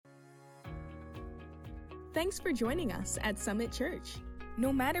Thanks for joining us at Summit Church.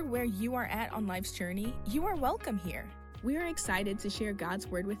 No matter where you are at on life's journey, you are welcome here. We are excited to share God's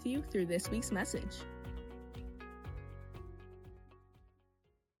Word with you through this week's message.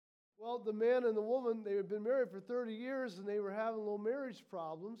 Well, the man and the woman, they had been married for 30 years and they were having little marriage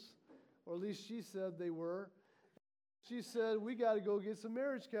problems, or at least she said they were. She said, "We got to go get some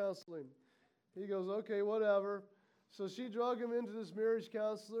marriage counseling." He goes, "Okay, whatever." So she drug him into this marriage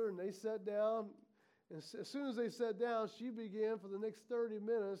counselor and they sat down. And as soon as they sat down, she began for the next 30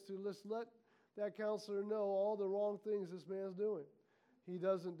 minutes to just let that counselor know all the wrong things this man's doing. He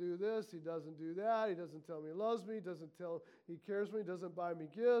doesn't do this, he doesn't do that, he doesn't tell me he loves me, he doesn't tell he cares for me, he doesn't buy me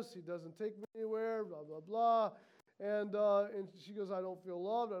gifts, he doesn't take me anywhere, blah, blah, blah. And she goes, "I don't feel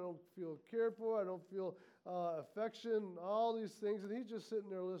loved, I don't feel cared for, I don't feel affection," all these things. And he's just sitting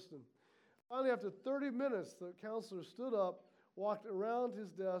there listening. Finally, after 30 minutes, the counselor stood up, walked around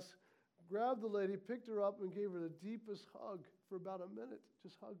his desk, grabbed the lady, picked her up, and gave her the deepest hug for about a minute.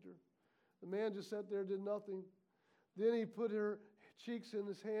 Just hugged her. The man just sat there, did nothing. Then he put her cheeks in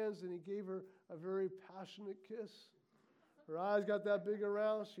his hands, and he gave her a very passionate kiss. Her eyes got that big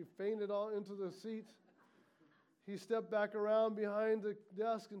around. She fainted all into the seat. He stepped back around behind the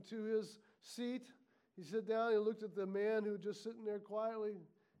desk into his seat. He sat down. He looked at the man who was just sitting there quietly.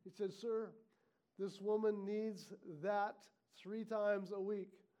 He said, "Sir, this woman needs that 3 times a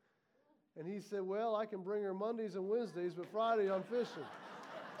week." And he said, "Well, I can bring her Mondays and Wednesdays, but Friday I'm fishing."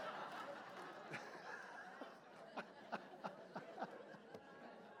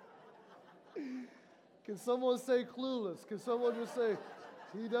 Can someone say clueless? Can someone just say,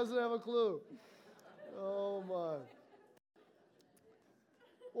 he doesn't have a clue? Oh, my.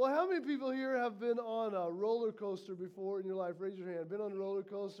 Well, how many people here have been on a roller coaster before in your life? Raise your hand. Been on a roller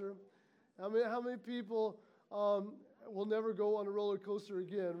coaster? How many people will never go on a roller coaster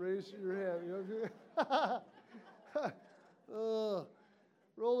again? Raise your hand.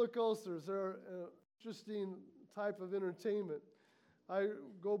 Roller coasters are an interesting type of entertainment. I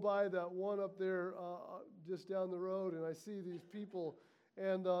go by that one up there just down the road, and I see these people,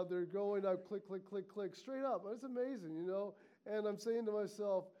 and they're going up, click, click, click, click, straight up. It's amazing, you know. And I'm saying to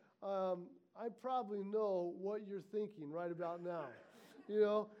myself, I probably know what you're thinking right about now. You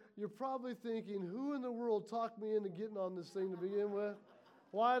know, you're probably thinking, who in the world talked me into getting on this thing to begin with?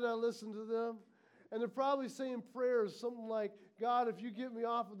 Why did I listen to them? And they're probably saying prayers, something like, "God, if you get me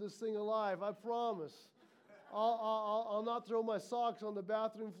off of this thing alive, I promise I'll not throw my socks on the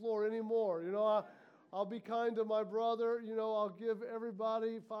bathroom floor anymore. You know, I'll be kind to my brother. You know, I'll give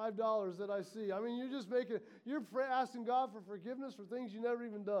everybody $5 that I see." I mean, you're asking God for forgiveness for things you never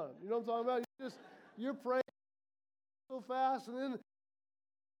even done. You know what I'm talking about? You're praying so fast, and then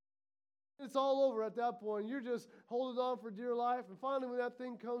it's all over at that point. You're just holding on for dear life. And finally, when that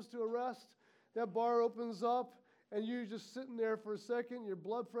thing comes to a rest, that bar opens up, and you're just sitting there for a second. Your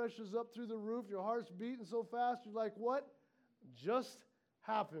blood pressure's up through the roof. Your heart's beating so fast. You're like, what just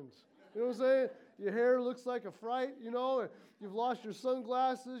happened? You know what I'm saying? Your hair looks like a fright, you know. You've lost your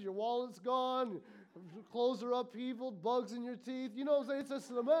sunglasses. Your wallet's gone. Your clothes are upheavaled. Bugs in your teeth. You know what I'm saying? It's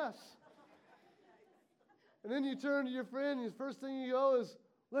just a mess. And then you turn to your friend, and the first thing you go is,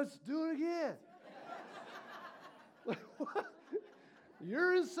 "Let's do it again." Like, what?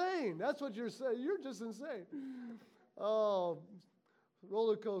 You're insane. That's what you're saying. You're just insane. Oh,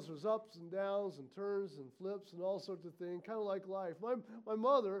 roller coasters, ups and downs and turns and flips and all sorts of things, kind of like life. My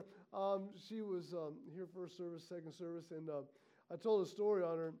mother, she was here first service, second service, and I told a story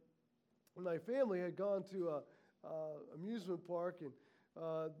on her. My family had gone to a amusement park, and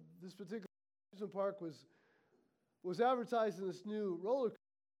this particular amusement park was advertising this new roller coaster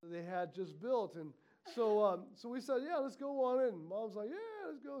they had just built, and so we said, "Yeah, let's go on it." And Mom's like, "Yeah,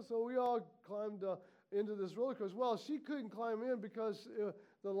 let's go." So we all climbed into this roller coaster. Well, she couldn't climb in because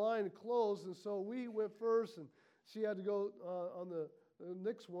the line closed, and so we went first, and she had to go on the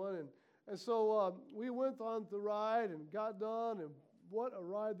next one. And so we went on the ride and got done, and what a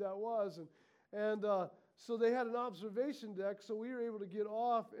ride that was. And so they had an observation deck, so we were able to get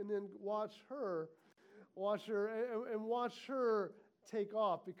off and then watch her take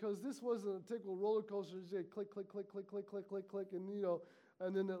off, because this wasn't a typical roller coaster. You say click, click, click, click, click, click, click, click, and you know,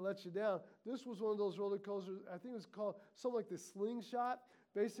 and then it lets you down. This was one of those roller coasters. I think it was called something like the slingshot,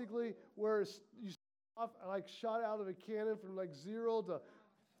 basically, where you off like shot out of a cannon from like 0 to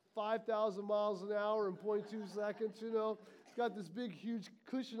 5,000 miles an hour in 0.2 seconds. You know, it's got this big, huge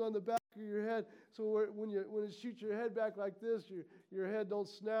cushion on the back of your head, so when it shoots your head back like this, your head don't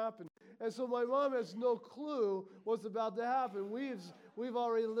snap. And so my mom has no clue what's about to happen. We've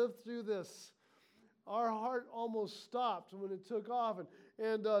already lived through this. Our heart almost stopped when it took off,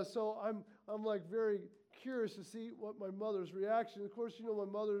 And so I'm like very curious to see what my mother's reaction. Of course, my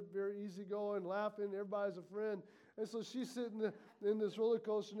mother, very easygoing, laughing, everybody's a friend. And so she's sitting in this roller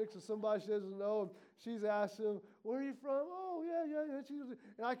coaster next to somebody she doesn't know, and she's asking him, "Where are you from?" "Oh, yeah.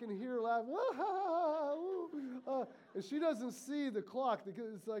 And I can hear her laughing. And she doesn't see the clock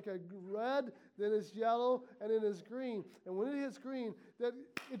because it's like a red, then it's yellow, and then it's green. And when it hits green, that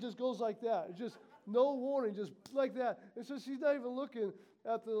it just goes like that. It's just no warning, just like that. And so she's not even looking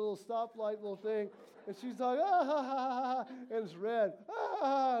at the little stoplight little thing. And she's like, and it's red,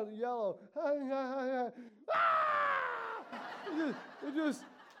 yellow, It just,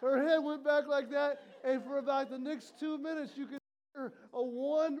 her head went back like that, and for about the next 2 minutes, you could hear a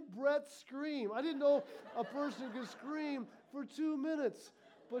one-breath scream. I didn't know a person could scream for 2 minutes,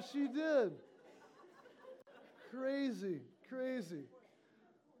 but she did. Crazy.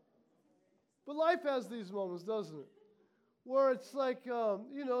 But life has these moments, doesn't it? Where it's like,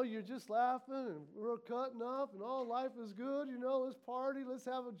 you're just laughing, and we're cutting up, and all life is good, let's party, let's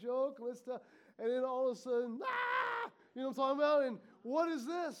have a joke, and then all of a sudden, you know what I'm talking about? And what is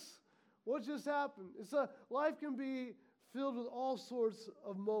this? What just happened? Life can be filled with all sorts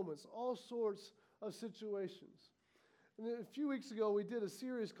of moments, all sorts of situations. And a few weeks ago, we did a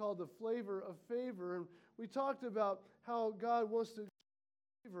series called The Flavor of Favor, and we talked about how God wants to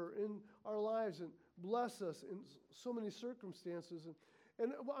favor in our lives and bless us in so many circumstances.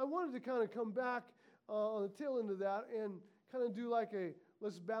 And I wanted to kind of come back on the tail end of that and kind of do like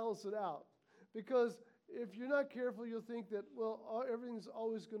let's balance it out. Because if you're not careful, you'll think that, everything's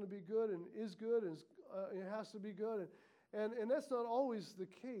always going to be good and is good and it has to be good. And that's not always the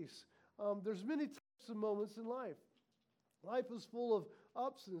case. There's many types of moments in life. Life is full of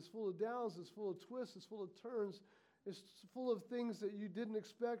ups and it's full of downs, it's full of twists, it's full of turns. It's full of things that you didn't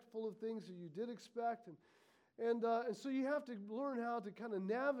expect, full of things that you did expect. And so you have to learn how to kind of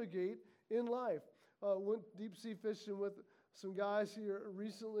navigate in life. Went deep sea fishing with some guys here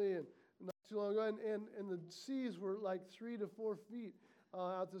recently and not too long ago, and the seas were like 3 to 4 feet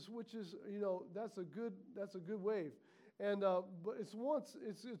out this, which is, that's a good wave. And but it's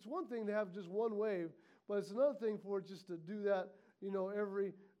one thing to have just one wave, but it's another thing for it just to do that,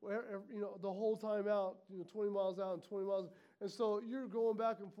 every the whole time out, 20 miles out and 20 miles. And so you're going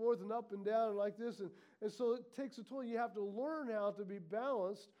back and forth and up and down and like this. And so it takes a toll. You have to learn how to be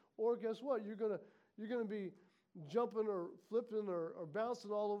balanced, or guess what? You're gonna be jumping or flipping or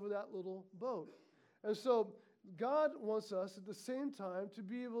bouncing all over that little boat. And so God wants us at the same time to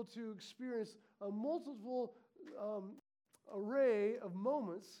be able to experience a multiple array of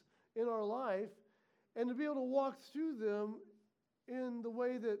moments in our life and to be able to walk through them in the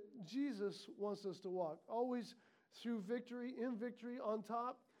way that Jesus wants us to walk. Always through victory, in victory, on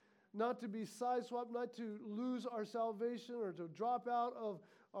top. Not to be sideswiped, not to lose our salvation or to drop out of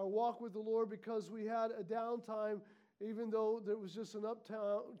our walk with the Lord because we had a downtime, even though there was just an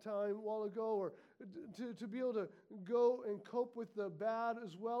uptime a while ago, or to be able to go and cope with the bad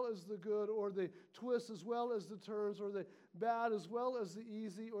as well as the good, or the twists as well as the turns, or the bad as well as the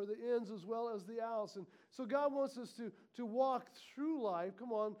easy, or the ins as well as the outs. And so God wants us to walk through life,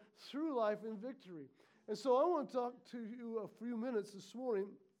 through life in victory. And so I want to talk to you a few minutes this morning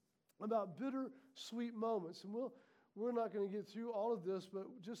about bittersweet moments. And we're not going to get through all of this, but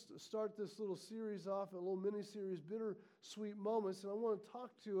just to start this little series off, a little mini-series, Bittersweet Moments. And I want to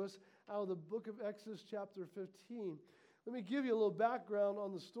talk to us out of the book of Exodus chapter 15. Let me give you a little background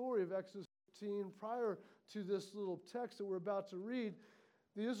on the story of Exodus 15. Prior to this little text that we're about to read,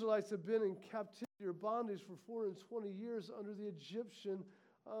 the Israelites have been in captivity or bondage for 420 years under the Egyptian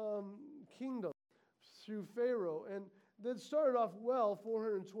kingdom through Pharaoh. And that started off well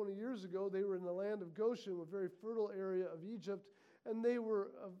 420 years ago. They were in the land of Goshen, a very fertile area of Egypt, and they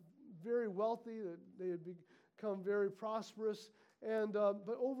were very wealthy. They had become very prosperous. And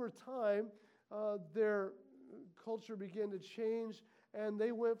but over time, their culture began to change, and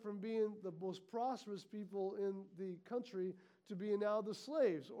they went from being the most prosperous people in the country to being now the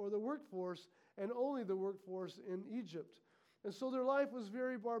slaves or the workforce, and only the workforce in Egypt. And so their life was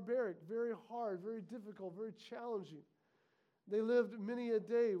very barbaric, very hard, very difficult, very challenging. They lived many a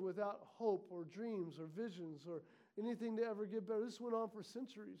day without hope or dreams or visions or anything to ever get better. This went on for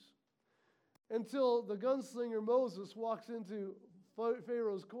centuries until the gunslinger Moses walks into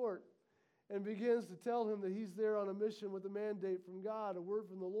Pharaoh's court and begins to tell him that he's there on a mission with a mandate from God, a word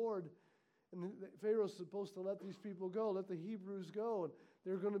from the Lord. And Pharaoh's supposed to let these people go, let the Hebrews go, and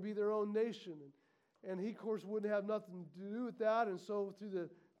they're going to be their own nation. And he, of course, wouldn't have nothing to do with that. And so through the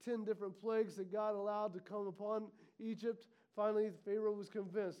 10 different plagues that God allowed to come upon Egypt, finally Pharaoh was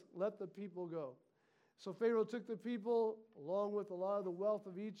convinced, let the people go. So Pharaoh took the people, along with a lot of the wealth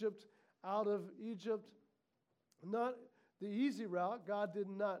of Egypt, out of Egypt. Not the easy route. God did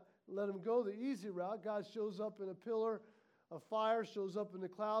not let them go the easy route. God shows up in a pillar of fire, shows up in the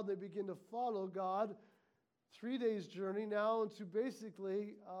cloud. They begin to follow God. 3 days journey now into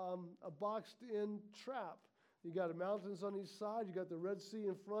basically a boxed-in trap. You got the mountains on each side. You got the Red Sea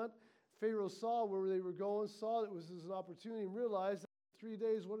in front. Pharaoh saw where they were going, saw it was an opportunity, and realized that in 3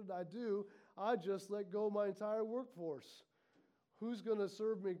 days, what did I do? I just let go of my entire workforce. Who's going to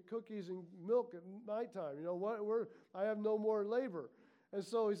serve me cookies and milk at nighttime? You know what? I have no more labor. And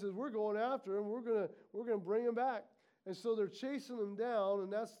so he says, we're going after him. We're going to bring him back. And so they're chasing him down,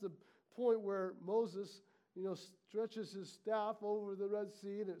 and that's the point where Moses, stretches his staff over the Red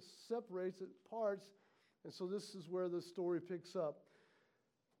Sea, and it separates it parts. And so this is where the story picks up.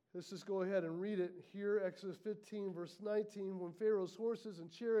 Let's just go ahead and read it here. Exodus 15, verse 19. When Pharaoh's horses and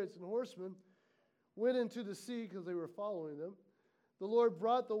chariots and horsemen went into the sea, because they were following them, the Lord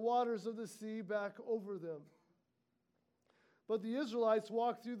brought the waters of the sea back over them. But the Israelites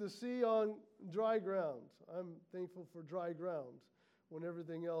walked through the sea on dry ground. I'm thankful for dry ground when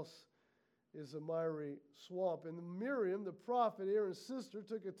everything else is a miry swamp. And Miriam, the prophet, Aaron's sister,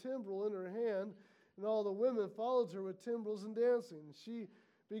 took a timbrel in her hand, and all the women followed her with timbrels and dancing. She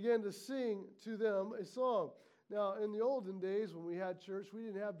began to sing to them a song. Now, in the olden days when we had church, we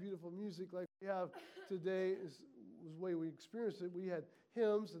didn't have beautiful music like we have today. Was the way we experienced it. We had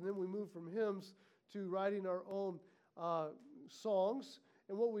hymns, and then we moved from hymns to writing our own songs.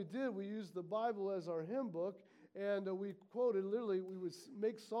 And what we did, we used the Bible as our hymn book, and we quoted, literally, we would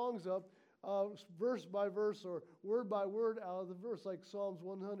make songs up verse by verse or word by word out of the verse, like Psalms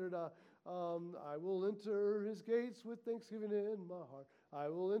 100, I will enter his gates with thanksgiving in my heart. I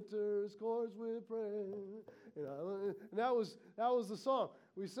will enter his courts with praise. And that was the song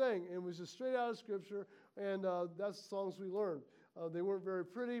we sang. And it was just straight out of Scripture, and that's the songs we learned. They weren't very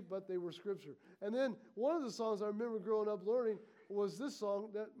pretty, but they were Scripture. And then one of the songs I remember growing up learning was this song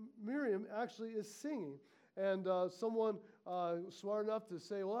that Miriam actually is singing. And someone smart enough to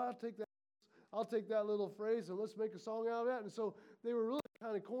say, well, I'll take that little phrase and let's make a song out of that. And so they were really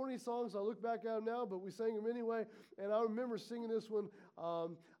kind of corny songs. I look back at them now, but we sang them anyway. And I remember singing this one,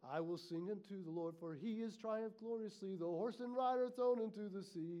 I will sing unto the Lord, for he is triumphed gloriously, the horse and rider thrown into the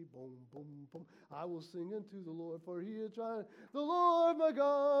sea. Boom, boom, boom. I will sing unto the Lord, for he is triumphed. The Lord my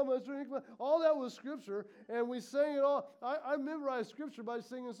God, my strength, all that was Scripture, and we sang it all. I memorized Scripture by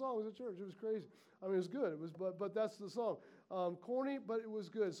singing songs at church. It was crazy. I mean, it was good. But that's the song. Corny, but it was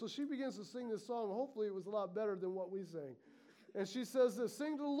good. So she begins to sing this song. Hopefully it was a lot better than what we sang. And she says this,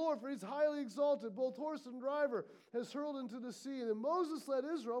 sing to the Lord, for he's highly exalted. Both horse and driver has hurled into the sea. And then Moses led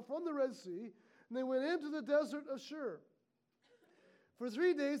Israel from the Red Sea, and they went into the desert of Shur. For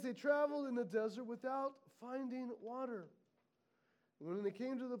 3 days they traveled in the desert without finding water. And when they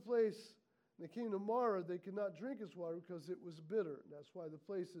came to the place, they came to Marah, they could not drink its water because it was bitter. That's why the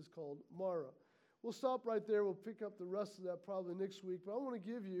place is called Marah. We'll stop right there. We'll pick up the rest of that probably next week. But I want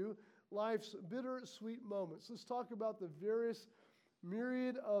to give you life's bittersweet moments. Let's talk about the various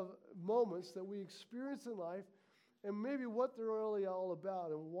myriad of moments that we experience in life and maybe what they're really all about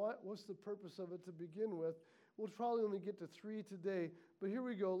and what's the purpose of it to begin with. We'll probably only get to 3 today, but here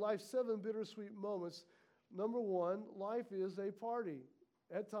we go. Life's 7 bittersweet moments. Number 1, life is a party.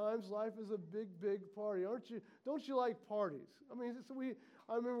 At times, life is a big, big party. Don't you like parties? I mean,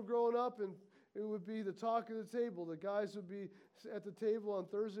 I remember growing up, and it would be the talk of the table. The guys would be at the table on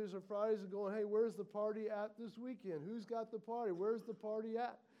Thursdays or Fridays and going, hey, where's the party at this weekend? Who's got the party? Where's the party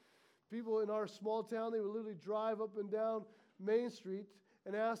at? People in our small town, they would literally drive up and down Main Street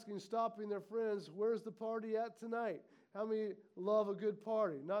and stopping their friends, where's the party at tonight? How many love a good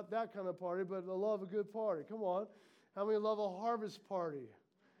party? Not that kind of party, but love a good party. Come on. How many love a harvest party?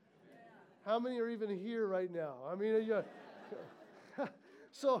 Yeah. How many are even here right now? I mean,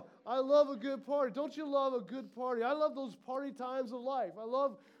 so I love a good party. Don't you love a good party? I love those party times of life. I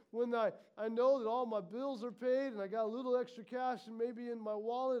love when I know that all my bills are paid and I got a little extra cash and maybe in my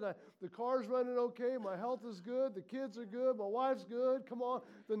wallet. The car's running okay. My health is good. The kids are good. My wife's good. Come on.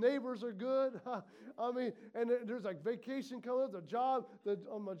 The neighbors are good. I mean, and there's like vacation coming up.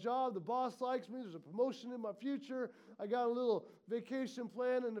 On my job, the boss likes me. There's a promotion in my future. I got a little vacation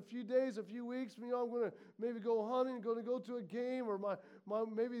plan in a few days, a few weeks. I'm going to maybe go hunting, going to go to a game, or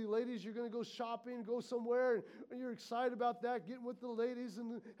maybe ladies, you're going to go shopping, go somewhere, and you're excited about that, getting with the ladies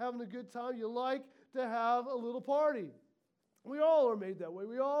and having a good time. You like to have a little party. We all are made that way.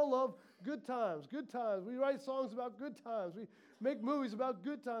 We all love good times, good times. We write songs about good times. We make movies about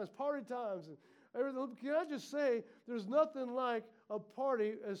good times, party times. And Can I just say, there's nothing like a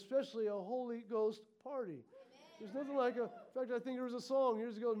party, especially a Holy Ghost party. There's nothing like in fact, I think there was a song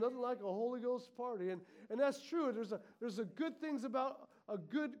years ago, nothing like a Holy Ghost party. And that's true. There's a good things about a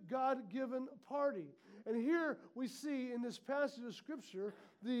good God-given party. And here we see in this passage of Scripture,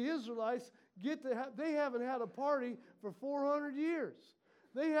 the Israelites they haven't had a party for 400 years.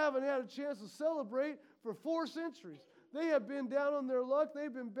 They haven't had a chance to celebrate for 4 centuries. They have been down on their luck.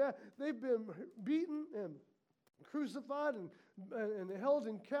 They've been beaten and crucified and held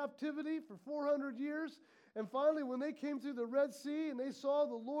in captivity for 400 years. And finally, when they came through the Red Sea and they saw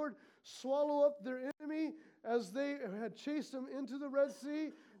the Lord swallow up their enemy as they had chased them into the Red Sea,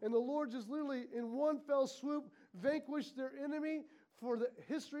 and the Lord just literally in one fell swoop vanquished their enemy for the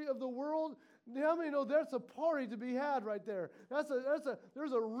history of the world. How many know that's a party to be had right there?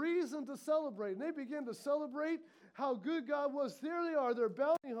 There's a reason to celebrate. And they begin to celebrate how good God was. There they are. They're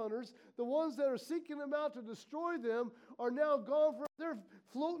bounty hunters. The ones that are seeking them out to destroy them are now gone. They're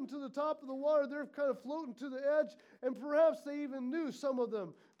floating to the top of the water. They're kind of floating to the edge. And perhaps they even knew some of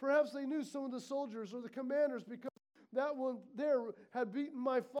them. Perhaps they knew some of the soldiers or the commanders, because that one there had beaten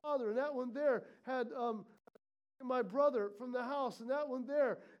my father, and that one there had my brother from the house, and that one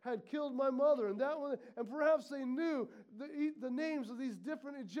there had killed my mother, and that one, and perhaps they knew the names of these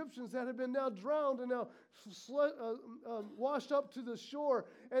different Egyptians that had been now drowned and now washed up to the shore,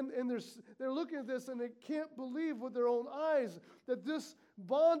 and they're looking at this and they can't believe with their own eyes that this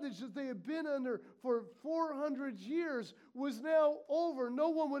bondage that they had been under for 400 years was now over. No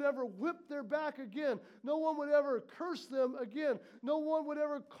one would ever whip their back again. No one would ever curse them again. No one would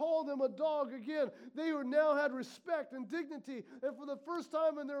ever call them a dog again. They now had respect and dignity. And for the first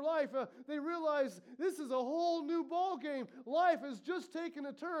time in their life, they realized this is a whole new ball game. Life has just taken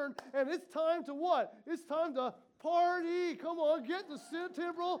a turn, and it's time to what? It's time to party. Come on, get the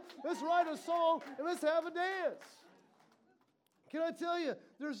timbrel. Let's write a song, and let's have a dance. Can I tell you,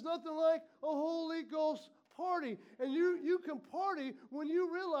 there's nothing like a Holy Ghost party. And you can party when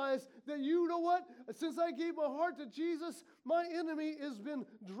you realize that, you know what? Since I gave my heart to Jesus, my enemy has been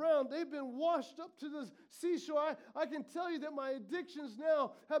drowned. They've been washed up to the seashore. I can tell you that my addictions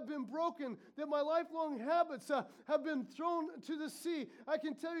now have been broken, that my lifelong habits have been thrown to the sea. I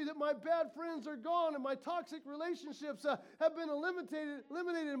can tell you that my bad friends are gone and my toxic relationships have been eliminated,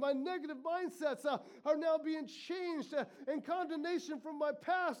 and my negative mindsets are now being changed, and condemnation from my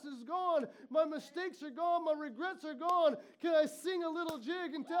past is gone. My mistakes are gone. My regrets are gone. Can I sing a little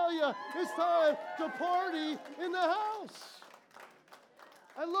jig and tell you it's time to party in the house?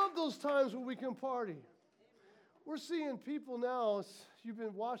 I love those times when we can party. We're seeing people now, you've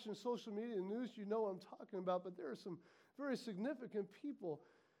been watching social media and news, you know what I'm talking about, but there are some very significant people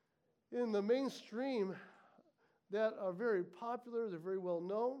in the mainstream that are very popular, they're very well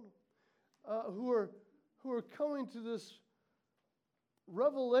known, who are coming to this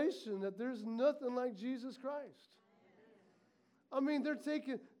revelation that there's nothing like Jesus Christ. I mean,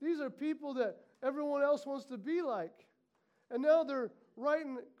 these are people that everyone else wants to be like. And now they're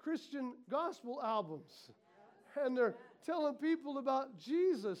writing Christian gospel albums. And they're telling people about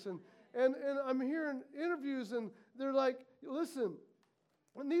Jesus. And I'm hearing interviews, and they're like, listen,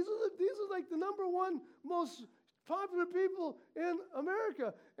 and these are like the number one most popular people in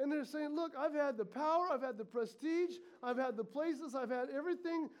America. And they're saying, look, I've had the power, I've had the prestige, I've had the places, I've had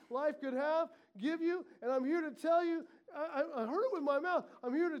everything life could give you, and I'm here to tell you, I heard it with my mouth,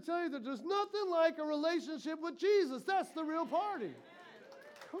 I'm here to tell you that there's nothing like a relationship with Jesus. That's the real party.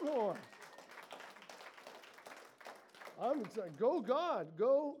 Come on. I'm excited. Go God.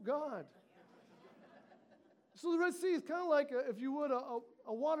 Go God. So the Red Sea is kind of like, if you would,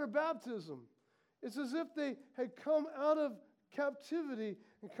 a water baptism. It's as if they had come out of captivity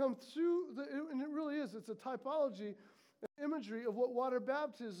and come through, and it really is. It's a typology, an imagery of what water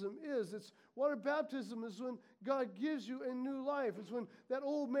baptism is. Water baptism is when God gives you a new life. It's when that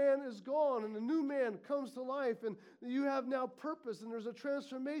old man is gone and the new man comes to life, and you have now purpose, and there's a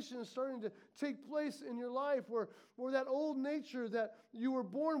transformation starting to take place in your life where that old nature that you were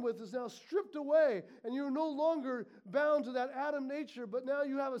born with is now stripped away, and you're no longer bound to that Adam nature, but now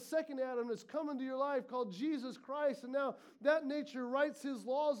you have a second Adam that's come into your life called Jesus Christ, and now that nature writes his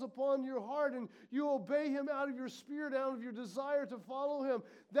laws upon your heart, and you obey him out of your spirit, out of your desire to follow him.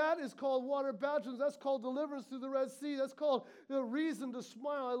 That is called water baptism. That's called deliverance through the Red Sea. That's called the reason to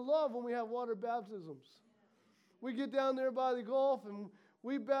smile. I love when we have water baptisms. We get down there by the Gulf and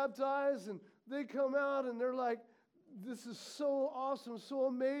we baptize, and they come out and they're like, this is so awesome, so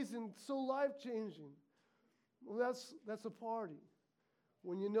amazing, so life-changing. Well, that's a party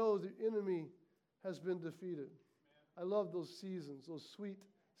when you know the enemy has been defeated. I love those seasons, those sweet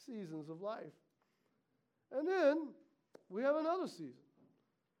seasons of life. And then we have another season.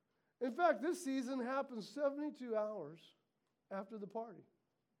 In fact, this season happens 72 hours after the party.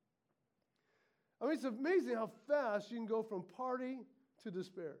 I mean, it's amazing how fast you can go from party to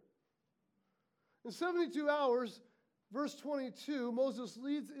despair. In 72 hours, verse 22, Moses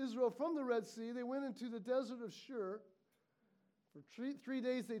leads Israel from the Red Sea. They went into the desert of Shur. For 3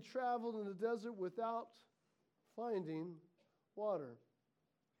 days they traveled in the desert without finding water.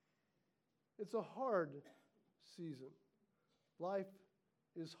 It's a hard season. Life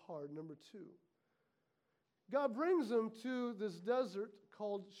is hard. Number 2. God brings them to this desert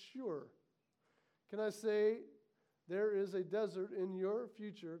called Shur. Can I say there is a desert in your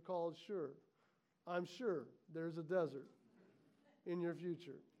future called Shur? I'm sure there's a desert in your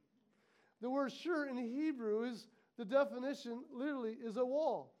future. The word Shur in Hebrew is, the definition literally is a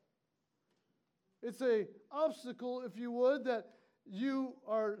wall. It's an obstacle, if you would, that you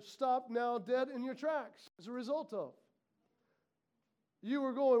are stopped now dead in your tracks as a result of. You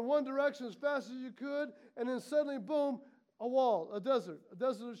were going one direction as fast as you could, and then suddenly, boom, a wall, a desert. A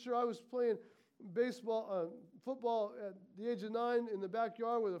desert of Shur. I was playing football at the age of 9 in the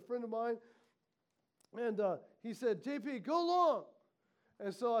backyard with a friend of mine, and he said, JP, go long.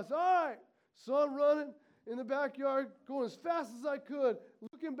 And so I said, all right. So I'm running in the backyard, going as fast as I could,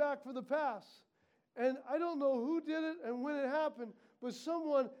 looking back for the pass. And I don't know who did it and when it happened, but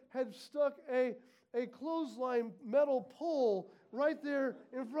someone had stuck a clothesline metal pole right there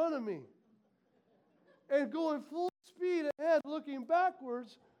in front of me. And going full speed ahead, looking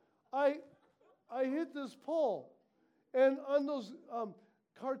backwards, I hit this pole. And on those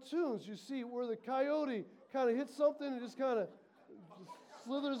cartoons, you see where the coyote kind of hits something and just kind of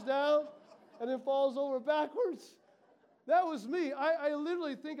slithers down and then falls over backwards. That was me. I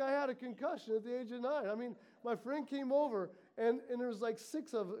literally think I had a concussion at the age of 9. I mean, my friend came over, and there was like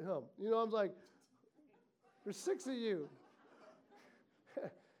 6 of him. You know, I'm like, there's 6 of you.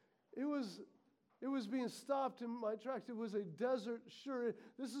 It was being stopped in my tracks. It was a desert Shur.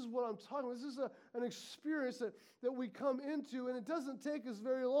 This is what I'm talking about. This is an experience that we come into, and it doesn't take us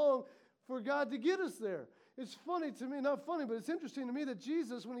very long for God to get us there. It's funny to me, not funny, but it's interesting to me that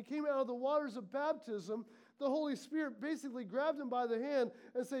Jesus, when he came out of the waters of baptism, the Holy Spirit basically grabbed him by the hand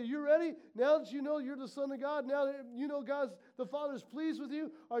and said, you ready? Now that you know you're the Son of God, now that you know the Father is pleased with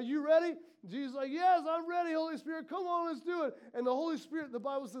you, are you ready? Jesus is like, yes, I'm ready, Holy Spirit. Come on, let's do it. And the Holy Spirit, the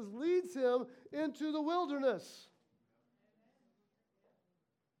Bible says, leads him into the wilderness.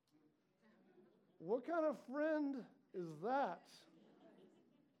 What kind of friend is that?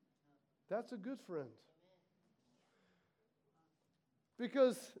 That's a good friend.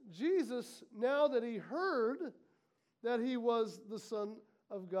 Because Jesus, now that he heard that he was the Son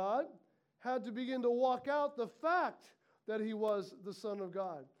of God, had to begin to walk out the fact that he was the Son of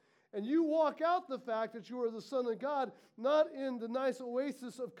God. And you walk out the fact that you are the Son of God, not in the nice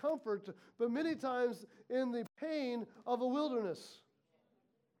oasis of comfort, but many times in the pain of a wilderness.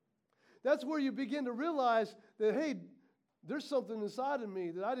 That's where you begin to realize that, hey, there's something inside of me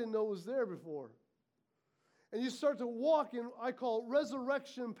that I didn't know was there before. And you start to walk in, I call it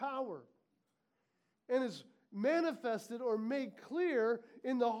resurrection power. And it's manifested or made clear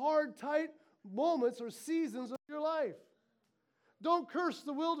in the hard, tight moments or seasons of your life. Don't curse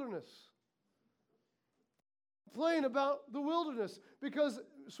the wilderness. Complain about the wilderness. Because,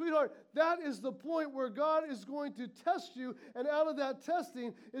 sweetheart, that is the point where God is going to test you. And out of that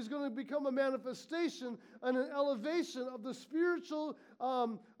testing is going to become a manifestation and an elevation of the spiritual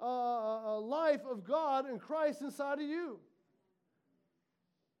life of God and Christ inside of you.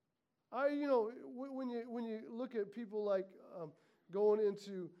 When you look at people like going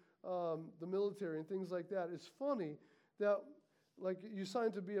into the military and things like that, it's funny that like you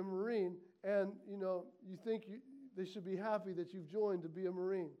signed to be a Marine, and you think they should be happy that you've joined to be a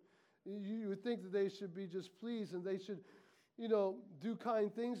Marine. You would think that they should be just pleased, and they should, do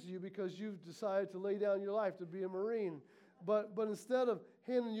kind things to you because you've decided to lay down your life to be a Marine. But instead of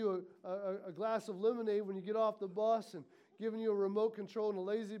handing you a glass of lemonade when you get off the bus and giving you a remote control and a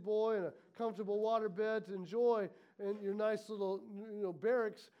lazy boy and a comfortable water bed to enjoy in your nice little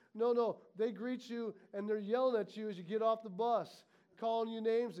barracks, no, they greet you and they're yelling at you as you get off the bus, calling you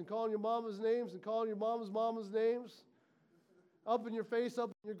names and calling your mama's names and calling your mama's names, up in your face, up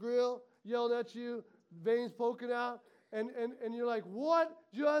in your grill, yelling at you, veins poking out, and you're like, what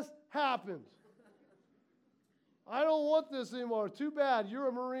just happened? I don't want this anymore. Too bad. You're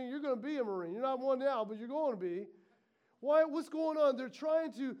a Marine. You're going to be a Marine. You're not one now, but you're going to be. Why? What's going on? They're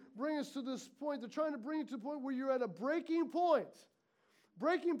trying to bring us to this point. They're trying to bring you to a point where you're at a breaking point.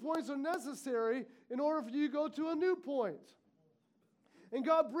 Breaking points are necessary in order for you to go to a new point. And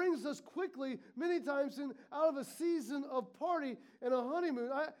God brings us quickly, many times, out of a season of party and a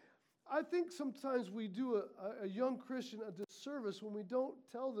honeymoon. I think sometimes we do a young Christian a disservice when we don't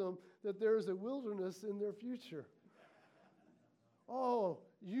tell them that there is a wilderness in their future. Oh,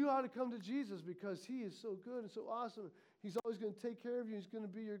 you ought to come to Jesus because he is so good and so awesome. He's always going to take care of you. He's going to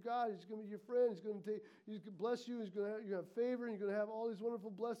be your God. He's going to be your friend. He's going to bless you. You have favor. And you're going to have all these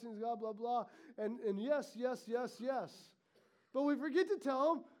wonderful blessings, blah, blah, blah. And yes, yes, yes, yes. But we forget to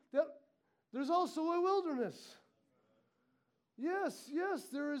tell them that there's also a wilderness. Yes,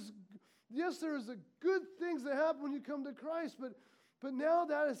 there is a good things that happen when you come to Christ, but now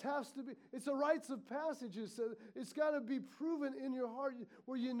that has to be, it's a rites of passage. It's got to be proven in your heart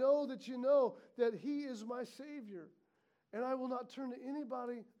where you know that he is my Savior. And I will not turn to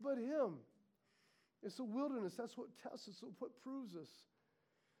anybody but him. It's a wilderness. That's what tests us, what proves us.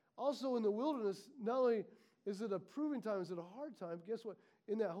 Also in the wilderness, not only is it a proving time, is it a hard time? Guess what?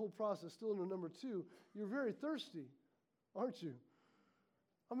 In that whole process, still in number 2, you're very thirsty, aren't you?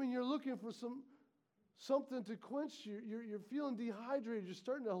 I mean, you're looking for something to quench you. You're feeling dehydrated. You're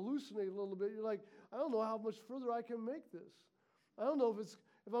starting to hallucinate a little bit. You're like, I don't know how much further I can make this. I don't know if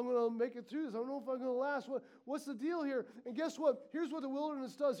I'm going to make it through this. I don't know if I'm going to last. What's the deal here? And guess what? Here's what the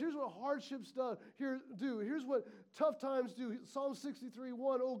wilderness does. Here's what hardships do. Here's what tough times do. Psalm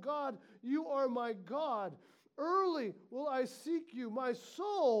 63:1. Oh God, you are my God. Early will I seek you. My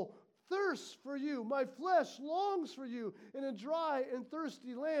soul thirsts for you. My flesh longs for you in a dry and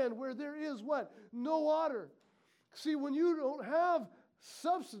thirsty land where there is what? No water. See, when you don't have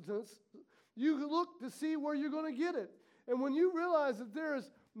substance, you look to see where you're going to get it. And when you realize that there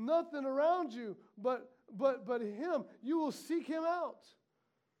is nothing around you but him, you will seek him out.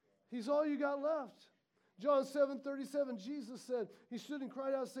 He's all you got left. John 7:37, Jesus said, he stood and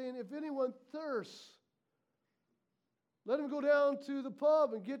cried out saying, if anyone thirsts, let him go down to the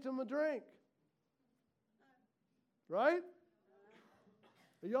pub and get him a drink. Right?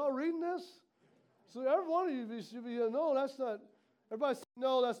 Are y'all reading this? So every one of you should be, no, that's not, everybody say,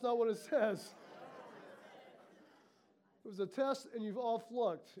 no, that's not what it says. It was a test and you've all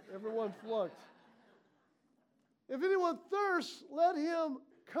flunked. Everyone flunked. If anyone thirsts, let him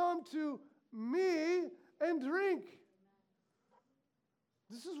come to me and drink.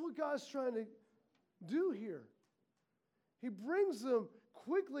 This is what God's trying to do here. He brings them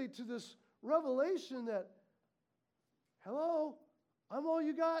quickly to this revelation that, hello, I'm all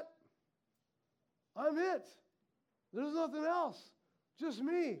you got. I'm it. There's nothing else. Just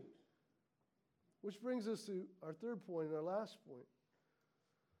me. Which brings us to our third point and our last point.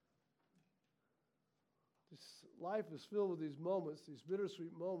 This life is filled with these moments, these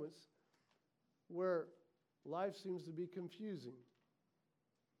bittersweet moments, where life seems to be confusing.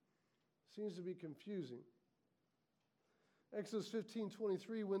 Seems to be confusing. Exodus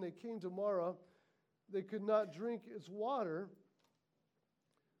 15:23, when they came to Marah, they could not drink its water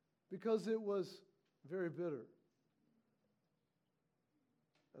because it was very bitter.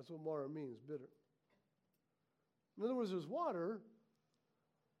 That's what Marah means, bitter. In other words, there's water,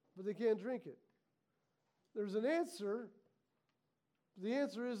 but they can't drink it. There's an answer, but the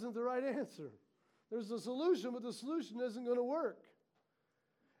answer isn't the right answer. There's a solution, but the solution isn't going to work.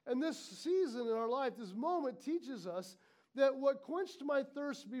 And this season in our life, this moment teaches us that what quenched my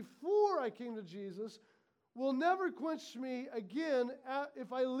thirst before I came to Jesus will never quench me again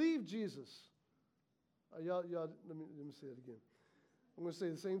if I leave Jesus. Let me say it again. I'm going to say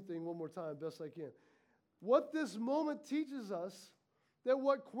the same thing one more time, best I can. What this moment teaches us, that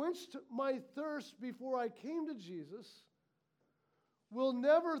what quenched my thirst before I came to Jesus will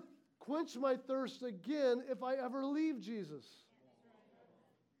never quench my thirst again if I ever leave Jesus.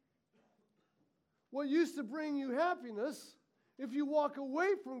 What used to bring you happiness, if you walk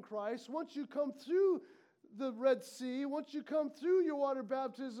away from Christ, once you come through the Red Sea, once you come through your water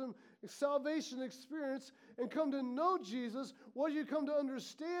baptism, salvation experience, and come to know Jesus, what you come to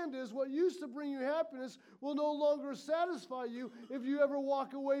understand is what used to bring you happiness will no longer satisfy you if you ever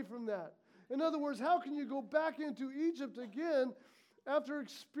walk away from that. In other words, how can you go back into Egypt again after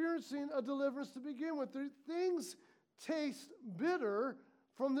experiencing a deliverance to begin with? Things taste bitter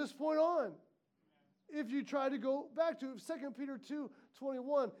from this point on. If you try to go back to 2 Peter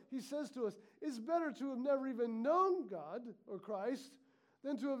 2:21, he says to us, it's better to have never even known God or Christ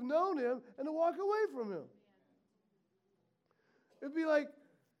than to have known him and to walk away from him. It'd be like,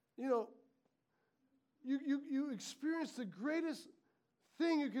 you experience the greatest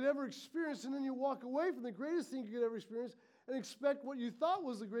thing you could ever experience, and then you walk away from the greatest thing you could ever experience and expect what you thought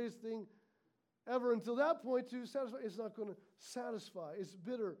was the greatest thing ever until that point to satisfy. It's not going to satisfy. It's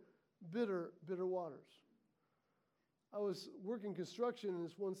bitter, bitter, bitter waters. I was working construction in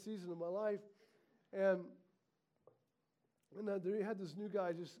this one season of my life, and they had this new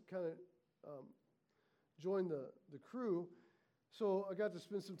guy just kind of join the crew. So I got to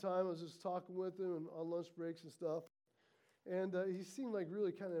spend some time. I was just talking with him and on lunch breaks and stuff. And he seemed like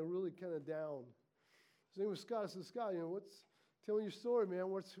really kind of down. His name was Scott. I said, Scott, tell me your story, man.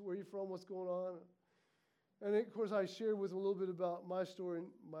 Where are you from? What's going on? And of course, I shared with him a little bit about my story and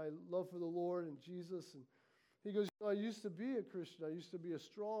my love for the Lord and Jesus. And he goes, I used to be a Christian. I used to be a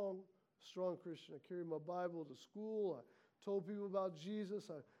strong Christian. I carried my Bible to school. I told people about Jesus.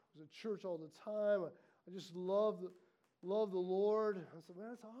 I was at church all the time. I just loved the Lord. I said, man,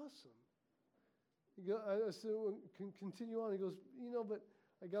 that's awesome. I said, well, continue on. He goes, but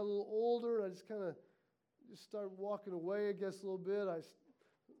I got a little older, and I just kind of started walking away, I guess, a little bit. I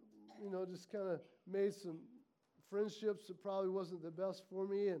just kind of made some friendships that probably wasn't the best for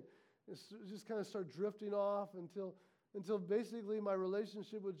me, and it just kind of started drifting off until basically my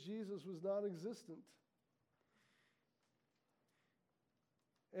relationship with Jesus was non-existent.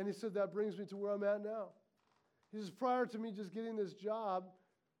 And he said, that brings me to where I'm at now. He says, prior to me just getting this job,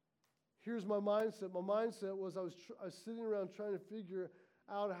 here's my mindset. My mindset was I was sitting around trying to figure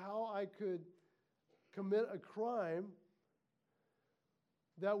out how I could commit a crime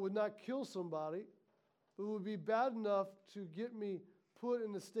that would not kill somebody, but would be bad enough to get me put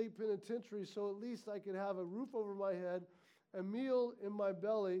in the state penitentiary so at least I could have a roof over my head, a meal in my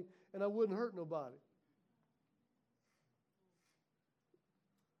belly, and I wouldn't hurt nobody.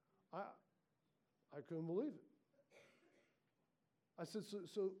 I couldn't believe it. I said,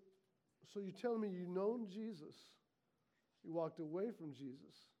 so you're telling me you've known Jesus, you walked away from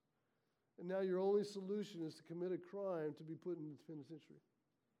Jesus, and now your only solution is to commit a crime to be put in the penitentiary?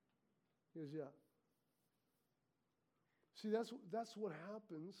 He goes, yeah. See, that's what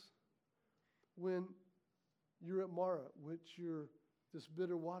happens when you're at Mara, which you're this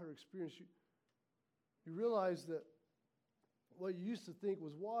bitter water experience. You realize that what you used to think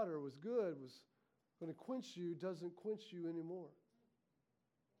was water, was good, was going to quench you, doesn't quench you anymore.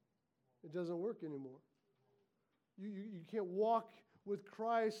 It doesn't work anymore. You can't walk with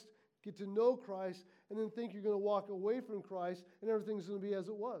Christ, get to know Christ, and then think you're going to walk away from Christ and everything's going to be as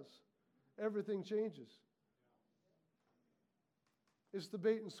it was. Everything changes. It's the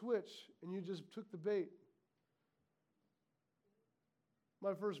bait and switch, and you just took the bait.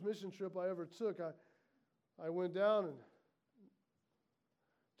 My first mission trip I ever took, I went down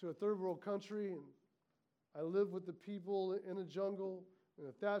to a third world country, and I lived with the people in a jungle, in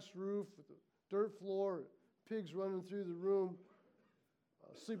a thatched roof, with a dirt floor, pigs running through the room,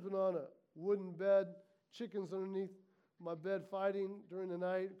 sleeping on a wooden bed, chickens underneath my bed fighting during the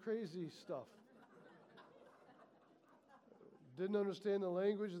night, crazy stuff. Didn't understand the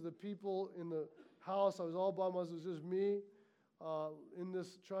language of the people in the house. I was all by myself. It was just me in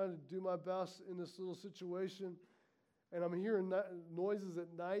this, trying to do my best in this little situation. And I'm hearing noises at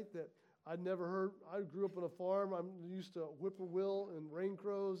night that I'd never heard. I grew up on a farm. I'm used to whippoorwill and rain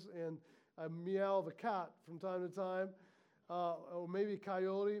crows and a meow of a cat from time to time, or maybe a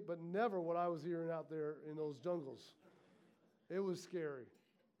coyote, but never what I was hearing out there in those jungles. It was scary.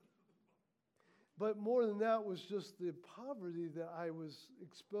 But more than that was just the poverty that I was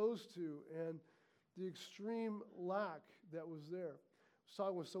exposed to and the extreme lack that was there. I was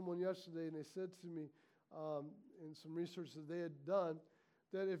talking with someone yesterday, and they said to me, in some research that they had done,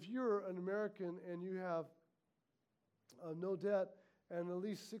 that if you're an American and you have no debt and at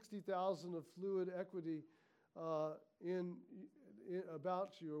least $60,000 of fluid equity in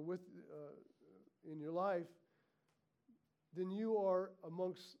about you or with in your life, then you are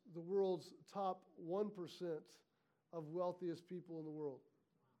amongst the world's top 1% of wealthiest people in the world.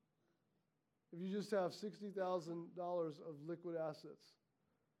 If you just have $60,000 of liquid assets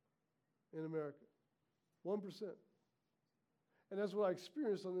in America, 1%. And that's what I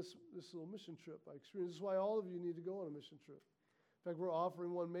experienced on this little mission trip. This is why all of you need to go on a mission trip. In fact, we're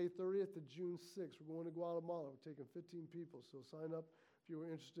offering one May 30th to June 6th. We're going to Guatemala. We're taking 15 people. So sign up if you were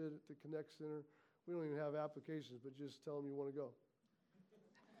interested at the Connect Center. We don't even have applications, but just tell them you want to go.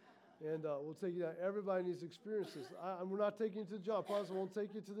 And we'll take you down. Everybody needs to experience this. We're not taking you to the jungle. I promise I won't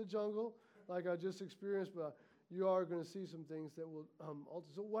take you to the jungle like I just experienced, but you are going to see some things that will alter.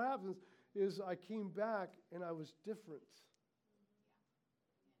 So what happens is I came back and I was different.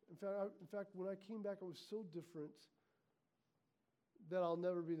 In fact, when I came back, I was so different that I'll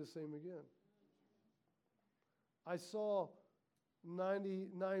never be the same again. I saw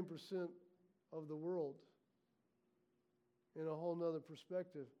 99% of the world in a whole nother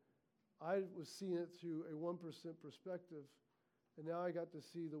perspective. I was seeing it through a 1% perspective, and now I got to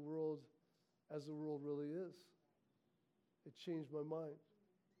see the world as the world really is. it changed my mind.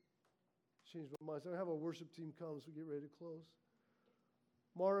 Changed my mind. So I'm going to have our worship team come as we get ready to close.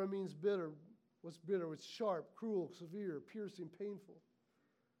 Mara means bitter. What's bitter? It's sharp, cruel, severe, piercing, painful.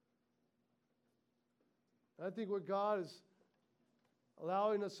 And I think what God is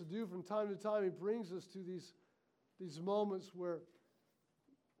allowing us to do from time to time, He brings us to these moments where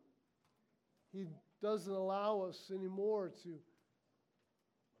He doesn't allow us anymore to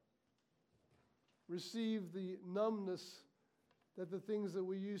receive the numbness that the things that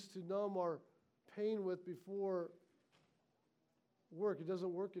we used to numb our pain with before work. It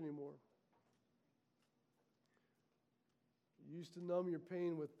doesn't work anymore. You used to numb your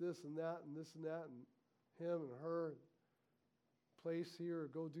pain with this and that and this and that and him and her, and place here or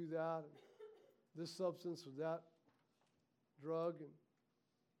go do that, and this substance or that drug. And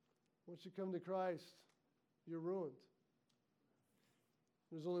once you come to Christ, you're ruined.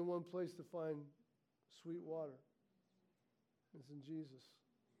 There's only one place to find sweet water. It's in Jesus.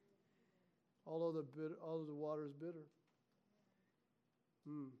 All of the water is bitter.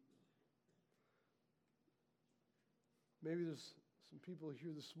 Maybe there's some people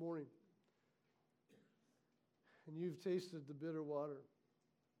here this morning, and you've tasted the bitter water.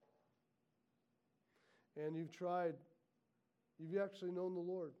 And you've actually known the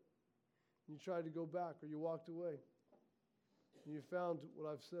Lord. You tried to go back, or you walked away. And you found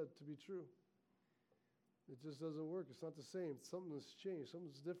what I've said to be true. It just doesn't work. It's not the same. Something has changed.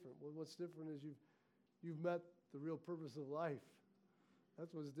 Something's different. Well, what's different is you've met the real purpose of life.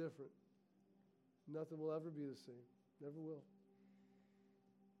 That's what's different. Nothing will ever be the same. Never will.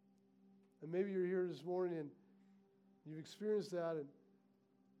 And maybe you're here this morning and you've experienced that, and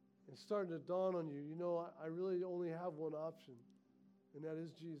it's starting to dawn on you. You know, I really only have one option, and that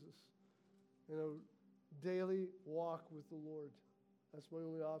is Jesus. And a daily walk with the Lord. That's my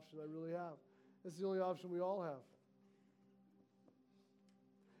only option I really have. That's the only option we all have.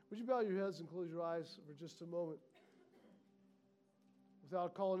 Would you bow your heads and close your eyes for just a moment?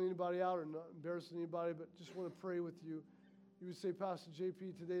 Without calling anybody out or not embarrassing anybody, but just want to pray with you. You would say, Pastor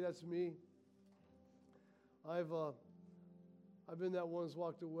JP, today that's me. I've been that one who's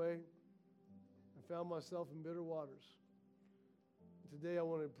walked away and found myself in bitter waters. Today I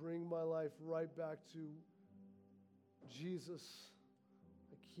want to bring my life right back to Jesus.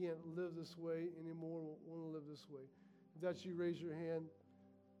 I can't live this way anymore. I want to live this way. If that's you, raise your hand.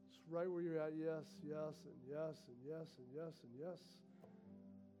 It's right where you're at. Yes, yes, and yes, and yes, and yes, and yes.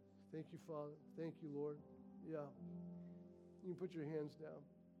 Thank you, Father. Thank you, Lord. Yeah. You can put your hands down.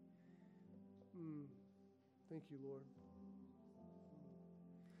 Thank you, Lord.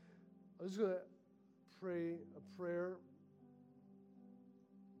 I'm just going to pray a prayer.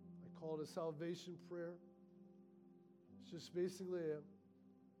 I call it a salvation prayer. It's just basically a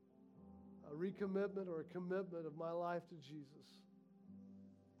recommitment or a commitment of my life to Jesus.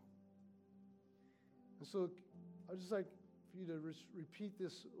 And so I'd just like for you to repeat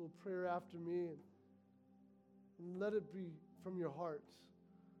this little prayer after me, and let it be from your heart.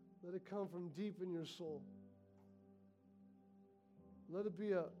 Let it come from deep in your soul. Let it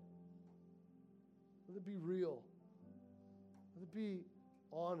be real. Let it be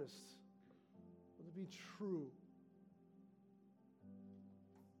honest. Let it be true.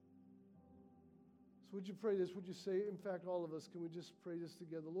 So would you pray this? Would you say, in fact, all of us, can we just pray this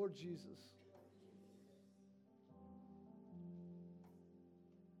together? Lord Jesus,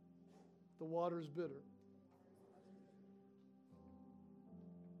 the water is bitter.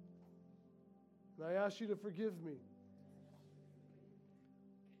 And I ask you to forgive me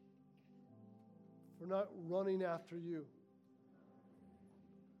for not running after you.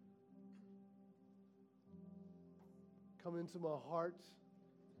 Come into my heart,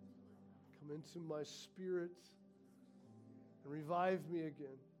 come into my spirit, and revive me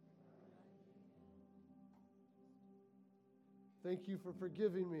again. Thank you for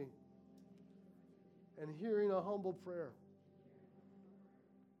forgiving me and hearing a humble prayer.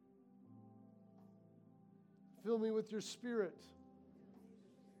 Fill me with your spirit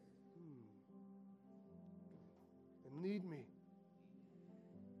and lead me.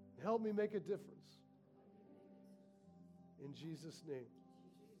 Help me make a difference. In Jesus' name,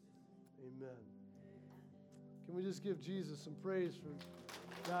 amen. Can we just give Jesus some praise for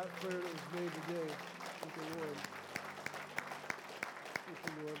that prayer that was made today? Thank you, Lord. Thank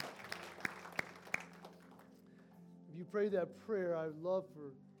you, Lord. If you prayed that prayer, I'd love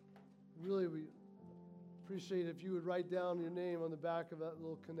for, really, we appreciate if you would write down your name on the back of that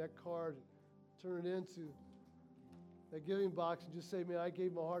little Connect card, turn it into that giving box, and just say, man, I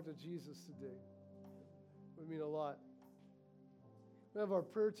gave my heart to Jesus today. It would mean a lot. We have our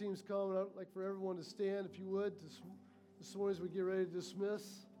prayer teams come, and I'd like for everyone to stand, if you would, this morning as we get ready to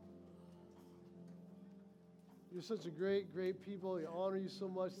dismiss. You're such a great, great people. I honor you so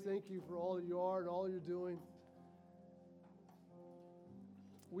much. Thank you for all that you are and all you're doing.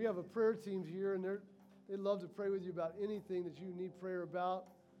 We have a prayer team here, and they love to pray with you about anything that you need prayer about,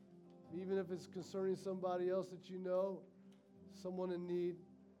 even if it's concerning somebody else that you know, someone in need.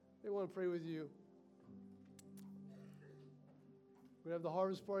 They want to pray with you. We have the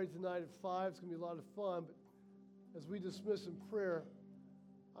harvest party tonight at 5. It's going to be a lot of fun. But as we dismiss in prayer,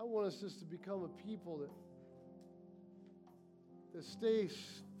 I want us just to become a people that stay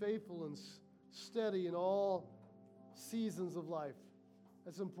faithful and steady in all seasons of life.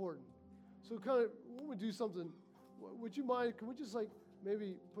 That's important. So kind of, when we do something, would you mind, can we just like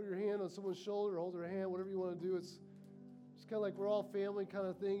maybe put your hand on someone's shoulder or hold their hand, whatever you want to do. It's kind of like we're all family kind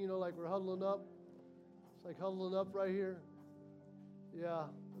of thing, like we're huddling up. It's like huddling up right here. Yeah,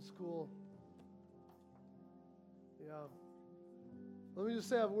 that's cool. Yeah. Let me just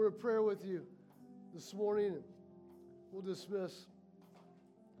say a word of prayer with you this morning, and we'll dismiss.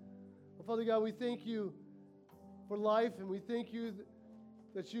 Well, Father God, we thank you for life, and we thank you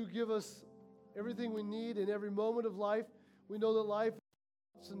that you give us everything we need in every moment of life. We know that life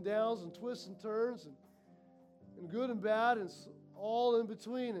has ups and downs and twists and turns and good and bad and all in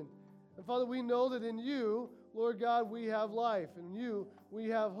between. And Father, we know that in you, Lord God, we have life. In you, we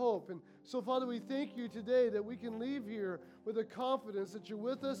have hope. And so, Father, we thank you today that we can leave here with a confidence that you're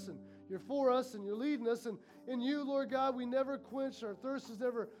with us and you're for us and you're leading us. And in you, Lord God, we never quench. Our thirst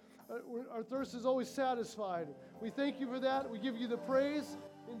is always satisfied. We thank you for that. We give you the praise.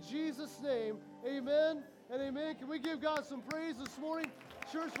 In Jesus' name, amen and amen. Can we give God some praise this morning,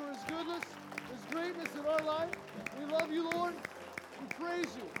 church, for his goodness, his greatness in our life? We love you, Lord. We praise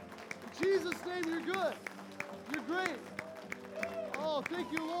you. In Jesus' name, you're good. You're great. Oh,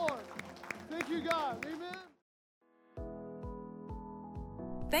 thank you, Lord. Thank you, God. Amen.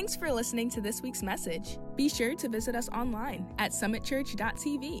 Thanks for listening to this week's message. Be sure to visit us online at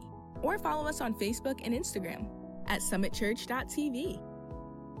summitchurch.tv or follow us on Facebook and Instagram at summitchurch.tv.